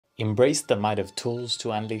Embrace the might of tools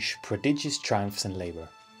to unleash prodigious triumphs in labor.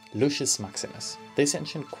 Lucius Maximus. This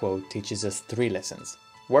ancient quote teaches us 3 lessons.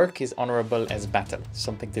 Work is honorable as battle,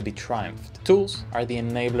 something to be triumphed. Tools are the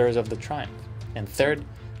enablers of the triumph. And third,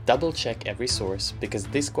 double check every source, because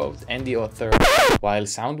this quote and the author, while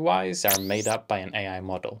sound-wise, are made up by an AI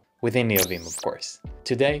model. Within Neovim, of course.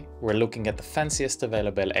 Today, we're looking at the fanciest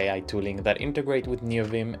available AI tooling that integrate with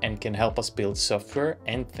Neovim and can help us build software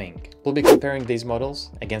and think. We'll be comparing these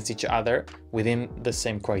models against each other within the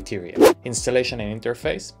same criteria. Installation and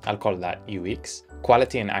interface, I'll call that UX.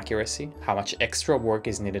 Quality and accuracy, how much extra work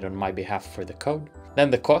is needed on my behalf for the code.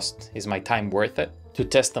 Then the cost, is my time worth it? To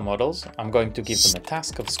test the models, I'm going to give them a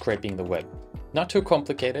task of scraping the web. Not too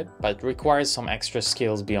complicated, but requires some extra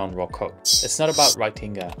skills beyond raw code. It's not about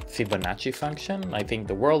writing a Fibonacci function. I think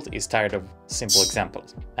the world is tired of simple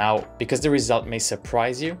examples. Now, because the result may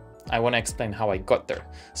surprise you, I want to explain how I got there.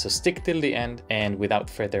 So stick till the end, and without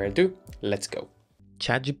further ado, let's go.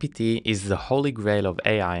 ChatGPT is the holy grail of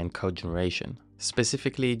AI and code generation.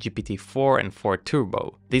 Specifically GPT-4 and 4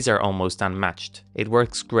 Turbo. These are almost unmatched. It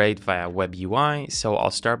works great via web UI, so I'll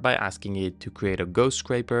start by asking it to create a Go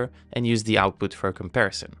scraper and use the output for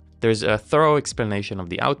comparison. There's a thorough explanation of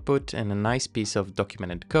the output and a nice piece of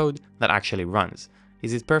documented code that actually runs.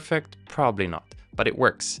 Is it perfect? Probably not, but it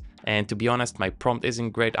works. And to be honest, my prompt isn't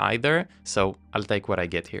great either, so I'll take what I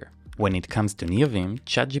get here. When it comes to Neovim,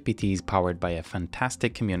 ChatGPT is powered by a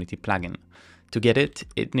fantastic community plugin. To get it,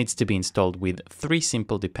 it needs to be installed with 3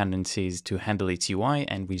 simple dependencies to handle its UI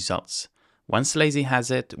and results. Once Lazy has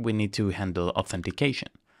it, we need to handle authentication.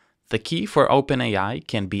 The key for OpenAI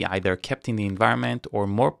can be either kept in the environment or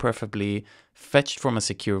more preferably fetched from a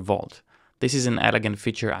secure vault. This is an elegant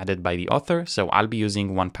feature added by the author, so I'll be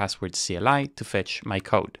using 1Password CLI to fetch my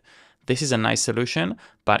code. This is a nice solution,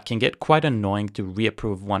 but can get quite annoying to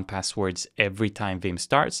reapprove 1Passwords every time Vim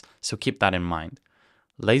starts, so keep that in mind.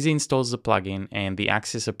 Lazy installs the plugin and the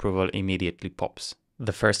access approval immediately pops.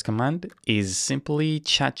 The first command is simply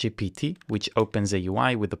ChatGPT, which opens a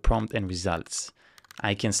UI with the prompt and results.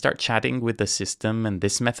 I can start chatting with the system, and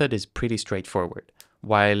this method is pretty straightforward.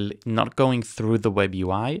 While not going through the web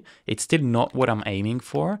UI, it's still not what I'm aiming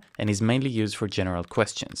for and is mainly used for general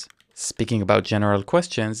questions. Speaking about general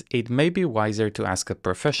questions, it may be wiser to ask a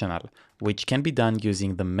professional, which can be done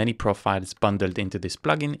using the many profiles bundled into this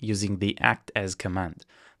plugin using the act as command.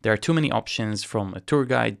 There are too many options, from a tour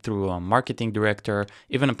guide through a marketing director,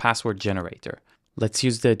 even a password generator. Let's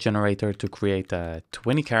use the generator to create a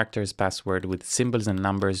 20 characters password with symbols and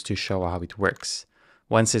numbers to show how it works.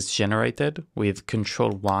 Once it's generated, with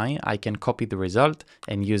Ctrl+Y, I can copy the result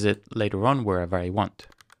and use it later on wherever I want.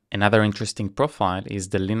 Another interesting profile is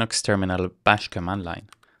the Linux terminal bash command line.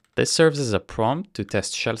 This serves as a prompt to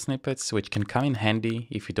test shell snippets, which can come in handy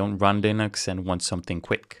if you don't run Linux and want something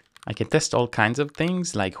quick. I can test all kinds of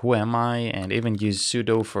things like who am I, and even use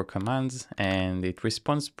sudo for commands, and it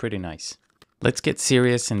responds pretty nice. Let's get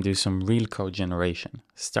serious and do some real code generation,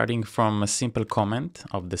 starting from a simple comment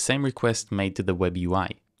of the same request made to the web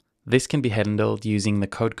UI. This can be handled using the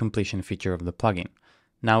code completion feature of the plugin.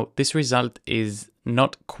 Now, this result is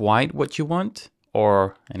not quite what you want,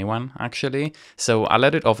 or anyone actually, so I'll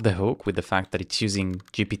let it off the hook with the fact that it's using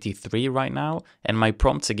GPT-3 right now, and my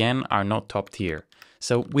prompts again are not top tier.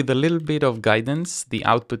 So with a little bit of guidance, the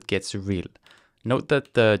output gets real. Note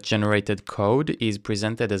that the generated code is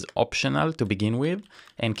presented as optional to begin with,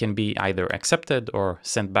 and can be either accepted or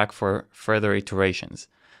sent back for further iterations.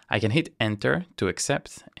 I can hit enter to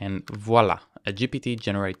accept, and voila, a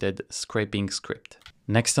GPT-generated scraping script.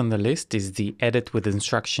 Next on the list is the Edit with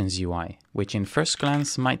Instructions UI, which in first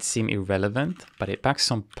glance might seem irrelevant, but it packs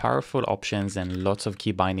some powerful options and lots of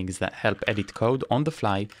key bindings that help edit code on the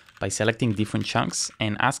fly by selecting different chunks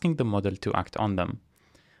and asking the model to act on them.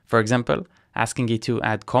 For example, asking it to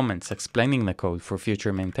add comments explaining the code for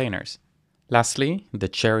future maintainers. Lastly, the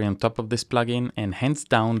cherry on top of this plugin, and hands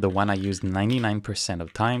down the one I use 99%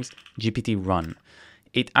 of times, GPT-Run.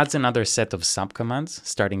 It adds another set of subcommands,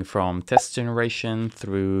 starting from test generation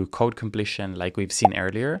through code completion like we've seen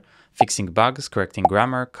earlier, fixing bugs, correcting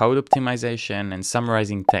grammar, code optimization, and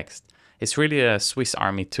summarizing text. It's really a Swiss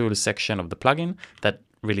Army tool section of the plugin that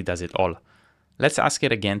really does it all. Let's ask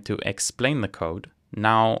it again to explain the code.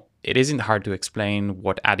 Now, it isn't hard to explain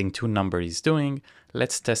what adding 2 numbers is doing.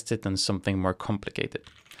 Let's test it on something more complicated.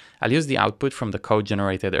 I'll use the output from the code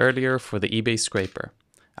generated earlier for the eBay scraper.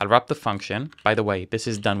 I'll wrap the function. By the way, this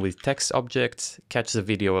is done with text objects. Catch the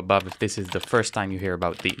video above if this is the first time you hear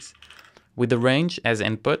about these. With the range as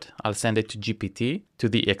input, I'll send it to GPT, to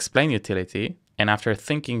the explain utility, And after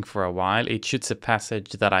thinking for a while, it shoots a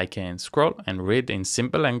passage that I can scroll and read in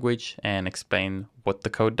simple language and explain what the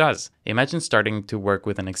code does. Imagine starting to work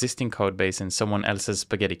with an existing code base and someone else's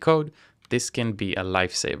spaghetti code. This can be a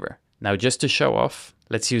lifesaver. Now, just to show off,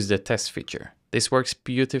 let's use the test feature. This works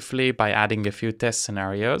beautifully by adding a few test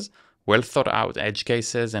scenarios, well thought out edge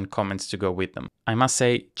cases and comments to go with them. I must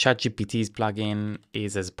say, ChatGPT's plugin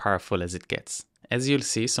is as powerful as it gets. As you'll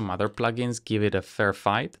see, some other plugins give it a fair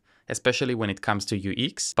fight, especially when it comes to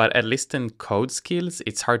UX, but at least in code skills,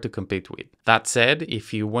 it's hard to compete with. That said,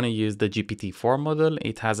 if you want to use the GPT-4 model,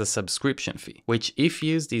 it has a subscription fee, which if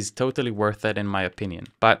used is totally worth it in my opinion.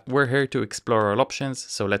 But we're here to explore all options,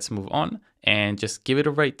 so let's move on and just give it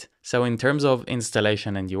a rate. So in terms of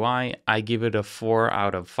installation and UI, I give it a 4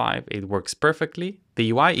 out of 5. It works perfectly.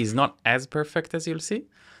 The UI is not as perfect as you'll see,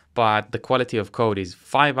 but the quality of code is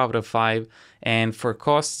 5 out of 5. And for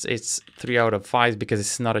costs, it's 3 out of 5 because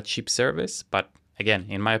it's not a cheap service, but again,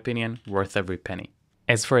 in my opinion, worth every penny.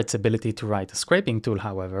 As for its ability to write a scraping tool,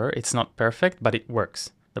 however, it's not perfect, but it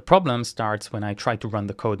works. The problem starts when I try to run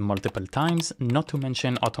the code multiple times, not to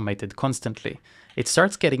mention automated constantly. It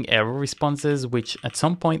starts getting error responses, which at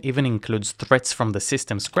some point even includes threats from the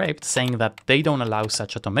system scraped saying that they don't allow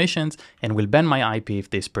such automations and will ban my IP if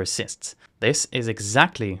this persists. This is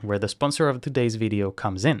exactly where the sponsor of today's video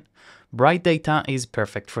comes in. BrightData is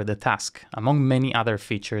perfect for the task, among many other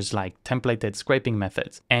features like templated scraping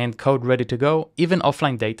methods and code ready to go, even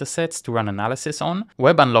offline datasets to run analysis on.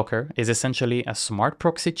 Web Unlocker is essentially a smart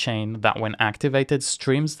proxy chain that when activated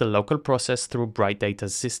streams the local process through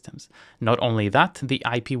BrightData's systems. Not only that, the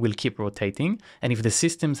IP will keep rotating, and if the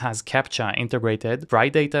systems has CAPTCHA integrated,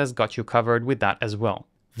 BrightData's got you covered with that as well.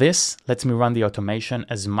 This lets me run the automation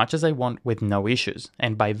as much as I want with no issues,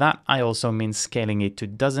 and by that I also mean scaling it to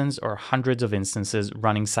dozens or hundreds of instances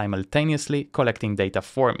running simultaneously, collecting data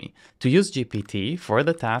for me. To use GPT for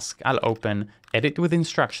the task, I'll open Edit with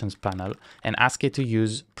Instructions panel and ask it to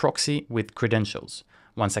use Proxy with Credentials.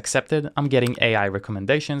 Once accepted, I'm getting AI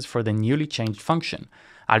recommendations for the newly changed function.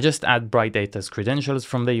 I'll just add BrightData's credentials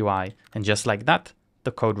from the UI, and just like that,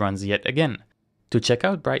 the code runs yet again. To check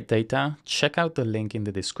out BrightData, check out the link in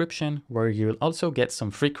the description where you'll also get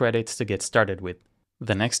some free credits to get started with.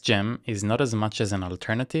 The next gem is not as much as an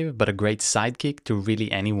alternative, but a great sidekick to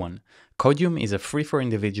really anyone. Codeium is a free for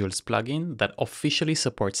individuals plugin that officially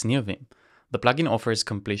supports Neovim. The plugin offers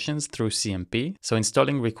completions through CMP, so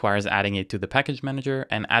installing requires adding it to the package manager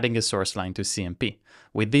and adding a source line to CMP.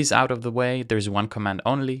 With these out of the way, there's one command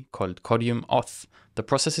only called Codeium auth. The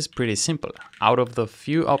process is pretty simple. Out of the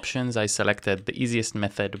few options I selected, the easiest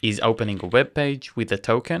method is opening a web page with a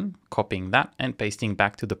token, copying that and pasting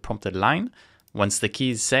back to the prompted line. Once the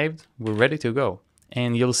key is saved, we're ready to go.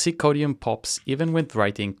 And you'll see Codeium pops even with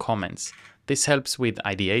writing comments. This helps with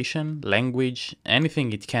ideation, language,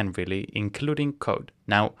 anything it can really, including code.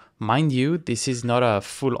 Now, mind you, this is not a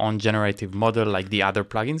full-on generative model like the other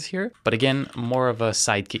plugins here, but again, more of a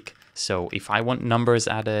sidekick. So if I want numbers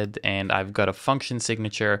added and I've got a function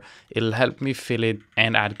signature, it'll help me fill it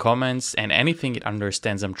and add comments and anything it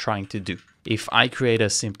understands I'm trying to do. If I create a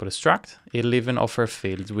simple struct, it'll even offer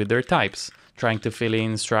fields with their types. Trying to fill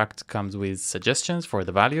in struct comes with suggestions for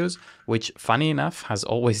the values, which funny enough has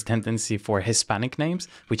always tendency for Hispanic names,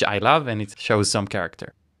 which I love and it shows some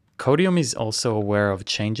character. Codeium is also aware of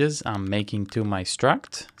changes I'm making to my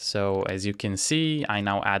struct. So as you can see, I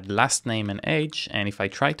now add last name and age. And if I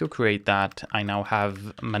try to create that, I now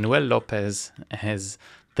have Manuel Lopez as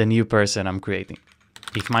the new person I'm creating.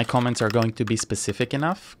 If my comments are going to be specific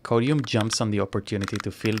enough, Codeium jumps on the opportunity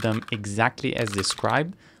to fill them exactly as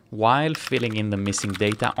described while filling in the missing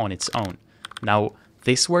data on its own. Now,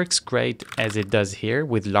 this works great as it does here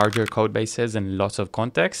with larger code bases and lots of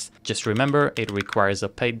context. Just remember, it requires a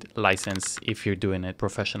paid license if you're doing it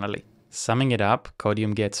professionally. Summing it up,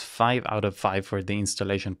 Codeium gets 5 out of 5 for the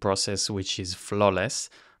installation process, which is flawless.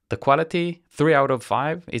 The quality, 3 out of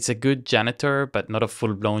 5. It's a good janitor, but not a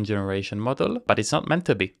full-blown generation model, but it's not meant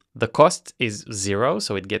to be. The cost is 0,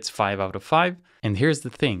 so it gets 5 out of 5. And here's the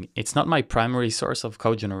thing, it's not my primary source of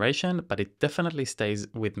code generation, but it definitely stays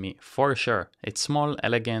with me for sure. It's small,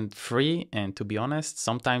 elegant, free, and to be honest,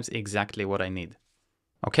 sometimes exactly what I need.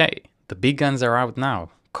 Okay, the big guns are out now.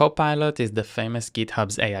 Copilot is the famous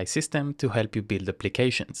GitHub's AI system to help you build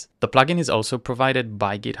applications. The plugin is also provided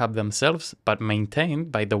by GitHub themselves, but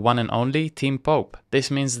maintained by the one and only Tim Pope. This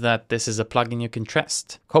means that this is a plugin you can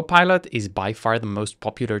trust. Copilot is by far the most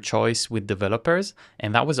popular choice with developers,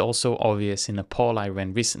 and that was also obvious in a poll I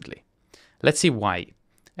ran recently. Let's see why.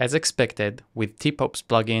 As expected, with TPOP's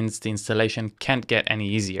plugins, the installation can't get any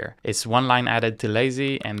easier. It's one line added to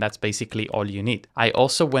lazy, and that's basically all you need. I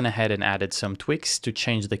also went ahead and added some tweaks to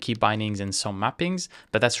change the key bindings and some mappings,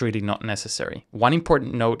 but that's really not necessary. One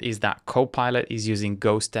important note is that Copilot is using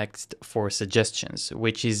ghost text for suggestions,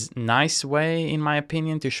 which is a nice way, in my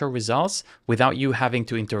opinion, to show results without you having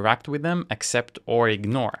to interact with them, accept or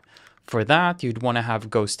ignore. For that, you'd want to have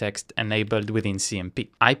ghost text enabled within CMP.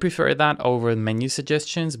 I prefer that over menu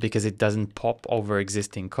suggestions because it doesn't pop over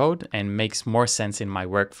existing code and makes more sense in my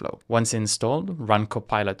workflow. Once installed, run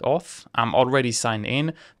Copilot auth. I'm already signed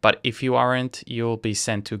in, but if you aren't, you'll be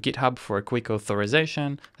sent to GitHub for a quick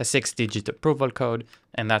authorization, a 6-digit approval code,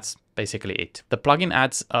 and that's basically it. The plugin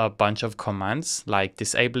adds a bunch of commands like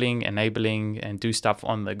disabling, enabling, and do stuff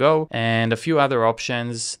on the go, and a few other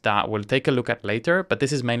options that we'll take a look at later, but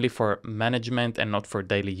this is mainly for management and not for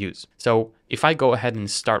daily use. So if I go ahead and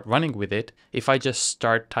start running with it, if I just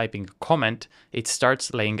start typing a comment, it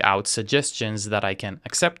starts laying out suggestions that I can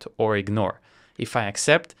accept or ignore. If I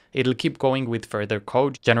accept, it'll keep going with further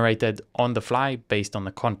code generated on the fly based on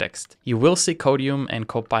the context. You will see Codeium and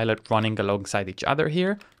Copilot running alongside each other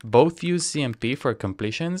here. Both use CMP for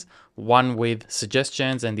completions, one with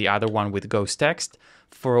suggestions and the other one with ghost text.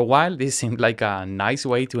 For a while, this seemed like a nice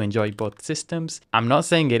way to enjoy both systems. I'm not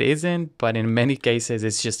saying it isn't, but in many cases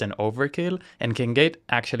it's just an overkill and can get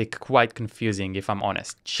actually quite confusing if I'm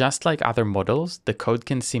honest. Just like other models, the code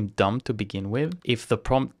can seem dumb to begin with if the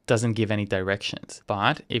prompt doesn't give any directions.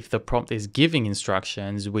 But if the prompt is giving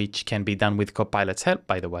instructions, which can be done with Copilot's help,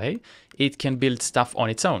 by the way, it can build stuff on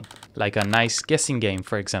its own, like a nice guessing game,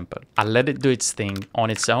 for example. I'll let it do its thing on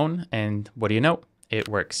its own, and what do you know? It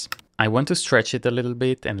works. I want to stretch it a little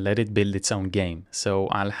bit and let it build its own game, so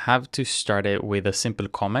I'll have to start it with a simple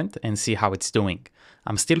comment and see how it's doing.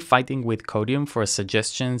 I'm still fighting with Codeium for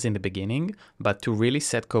suggestions in the beginning, but to really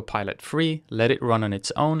set Copilot free, let it run on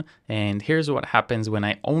its own, and here's what happens when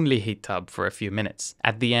I only hit tab for a few minutes.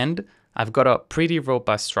 At the end, I've got a pretty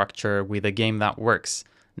robust structure with a game that works.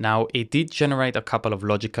 Now, it did generate a couple of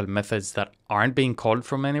logical methods that aren't being called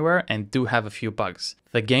from anywhere and do have a few bugs.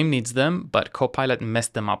 The game needs them, but Copilot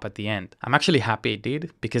messed them up at the end. I'm actually happy it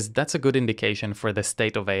did, because that's a good indication for the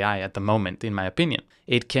state of AI at the moment, in my opinion.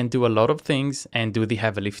 It can do a lot of things and do the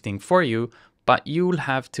heavy lifting for you, but you'll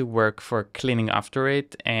have to work for cleaning after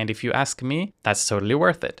it, and if you ask me, that's totally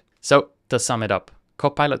worth it. So, to sum it up,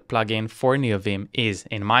 Copilot plugin for Neovim is,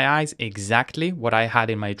 in my eyes, exactly what I had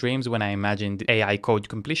in my dreams when I imagined AI code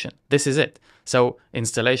completion. This is it. So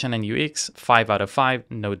installation and UX, 5 out of 5,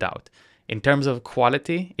 no doubt. In terms of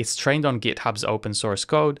quality, it's trained on GitHub's open source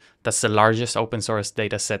code. That's the largest open source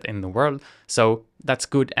data set in the world. So that's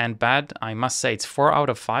good and bad. I must say it's 4 out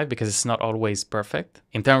of 5 because it's not always perfect.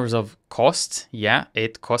 In terms of cost, yeah,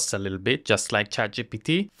 it costs a little bit, just like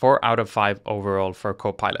ChatGPT. 4 out of 5 overall for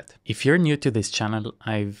Copilot. If you're new to this channel,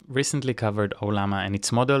 I've recently covered Llama and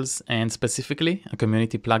its models, and specifically a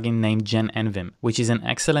community plugin named Neovim, which is an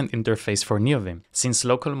excellent interface for Neovim. Since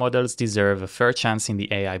local models deserve a fair chance in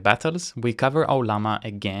the AI battles, we cover Llama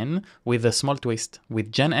again with a small twist.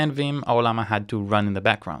 With Neovim, Llama had to run in the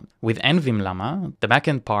background. With Neovim Llama, the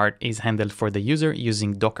backend part is handled for the user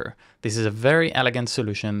using Docker. This is a very elegant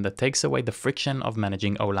solution that takes away the friction of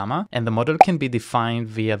managing Llama, and the model can be defined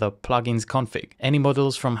via the plugin's config. Any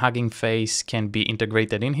models from Hugging Face can be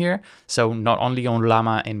integrated in here, so not only on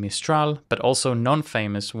Llama and Mistral, but also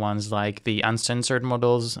non-famous ones like the uncensored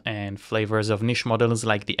models and flavors of niche models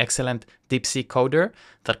like the excellent DeepSeek Coder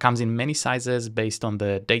that comes in many sizes based on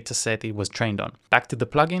the dataset it was trained on. Back to the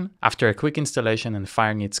plugin. After a quick installation and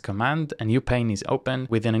firing its command, a new pane is opened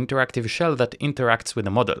with an interactive shell that interacts with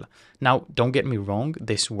the model. Now, don't get me wrong,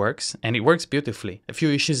 this works, and it works beautifully. A few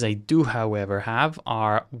issues I do, however, have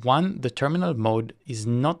are: 1, the terminal mode is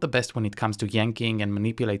not the best when it comes to yanking and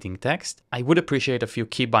manipulating text. I would appreciate a few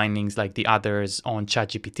key bindings like the others on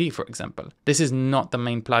ChatGPT, for example. This is not the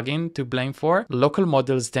main plugin to blame for. Local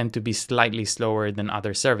models tend to be slightly slower than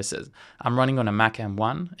other services. I'm running on a Mac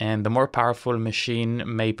M1, and the more powerful machine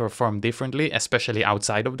may perform differently, especially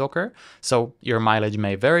outside of Docker, so your mileage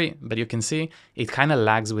may vary, but you can see it kind of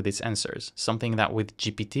lags with its answers, something that with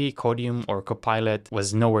GPT, Codeium, or Copilot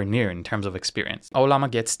was nowhere near in terms of experience. Llama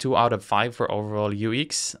gets 2 out of 5 for overall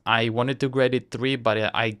UX. I wanted to grade it 3, but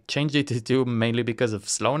I changed it to 2 mainly because of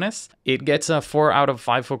slowness. It gets a 4 out of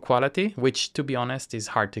 5 for quality, which to be honest is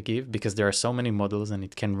hard to give because there are so many models and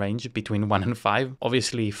it can range between 1 and 5.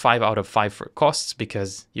 Obviously 5 out of 5 for costs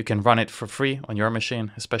because you can run it for free on your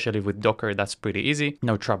machine, especially with Docker. That's pretty easy,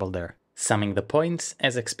 no trouble there. Summing the points,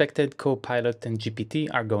 as expected, Copilot and GPT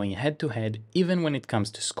are going head to head even when it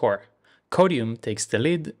comes to score. Codeium takes the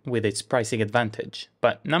lead with its pricing advantage,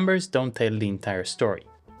 but numbers don't tell the entire story.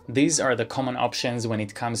 These are the common options when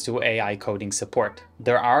it comes to AI coding support.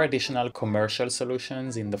 There are additional commercial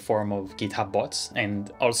solutions in the form of GitHub bots and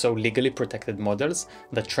also legally protected models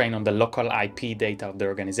that train on the local IP data of the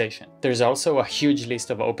organization. There's also a huge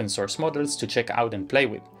list of open source models to check out and play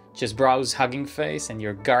with. Just browse Hugging Face and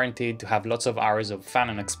you're guaranteed to have lots of hours of fun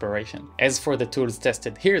and exploration. As for the tools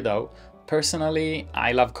tested here though, personally,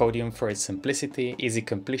 I love Codeium for its simplicity, easy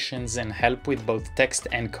completions, and help with both text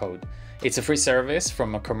and code. It's a free service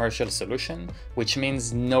from a commercial solution, which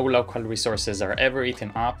means no local resources are ever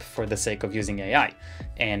eaten up for the sake of using AI.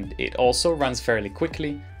 And it also runs fairly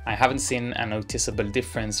quickly. I haven't seen a noticeable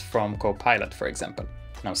difference from Copilot, for example.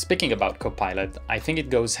 Now, speaking about Copilot, I think it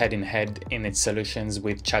goes head in head in its solutions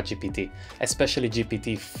with ChatGPT, especially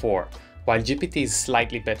GPT-4. While GPT is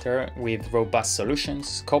slightly better with robust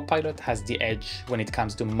solutions, Copilot has the edge when it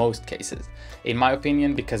comes to most cases. In my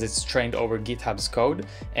opinion, because it's trained over GitHub's code,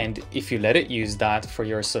 and if you let it use that for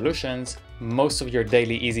your solutions, most of your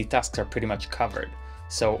daily easy tasks are pretty much covered.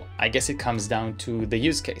 So I guess it comes down to the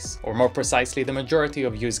use case, or more precisely, the majority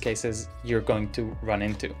of use cases you're going to run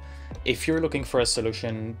into. If you're looking for a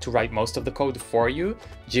solution to write most of the code for you,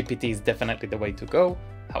 GPT is definitely the way to go.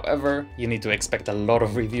 However, you need to expect a lot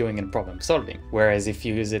of reviewing and problem solving, whereas if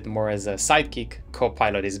you use it more as a sidekick,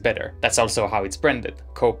 Copilot is better. That's also how it's branded,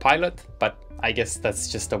 Copilot, but I guess that's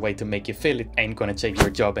just a way to make you feel it ain't gonna take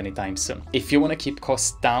your job anytime soon. If you wanna keep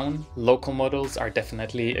costs down, local models are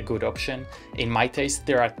definitely a good option. In my taste,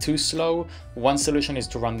 they are too slow. One solution is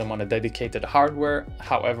to run them on a dedicated hardware.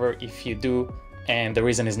 However, if you do, and the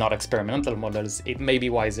reason is not experimental models, it may be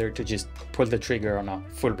wiser to just pull the trigger on a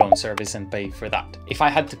full-blown service and pay for that. If I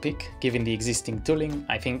had to pick, given the existing tooling,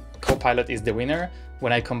 I think Copilot is the winner.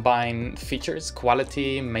 When I combine features,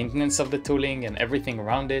 quality, maintenance of the tooling, and everything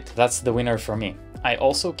around it, that's the winner for me. I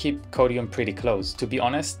also keep Codeium pretty close. To be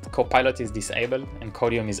honest, Copilot is disabled and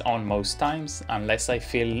Codeium is on most times, unless I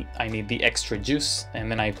feel I need the extra juice,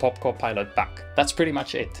 and then I pop Copilot back. That's pretty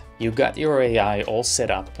much it. You got your AI all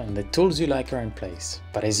set up and the tools you like are in place.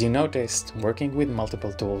 But as you noticed, working with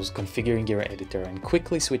multiple tools, configuring your editor, and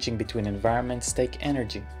quickly switching between environments take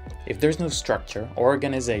energy. If there's no structure or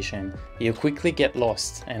organization, you quickly get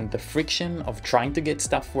lost, and the friction of trying to get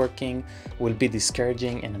stuff working will be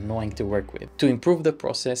discouraging and annoying to work with. To improve the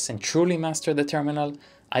process and truly master the terminal,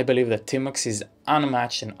 I believe that Tmux is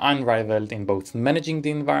unmatched and unrivaled in both managing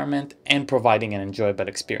the environment and providing an enjoyable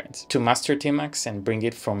experience. To master Tmux and bring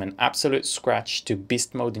it from an absolute scratch to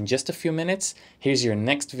beast mode in just a few minutes, here's your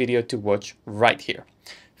next video to watch right here.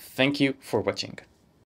 Thank you for watching.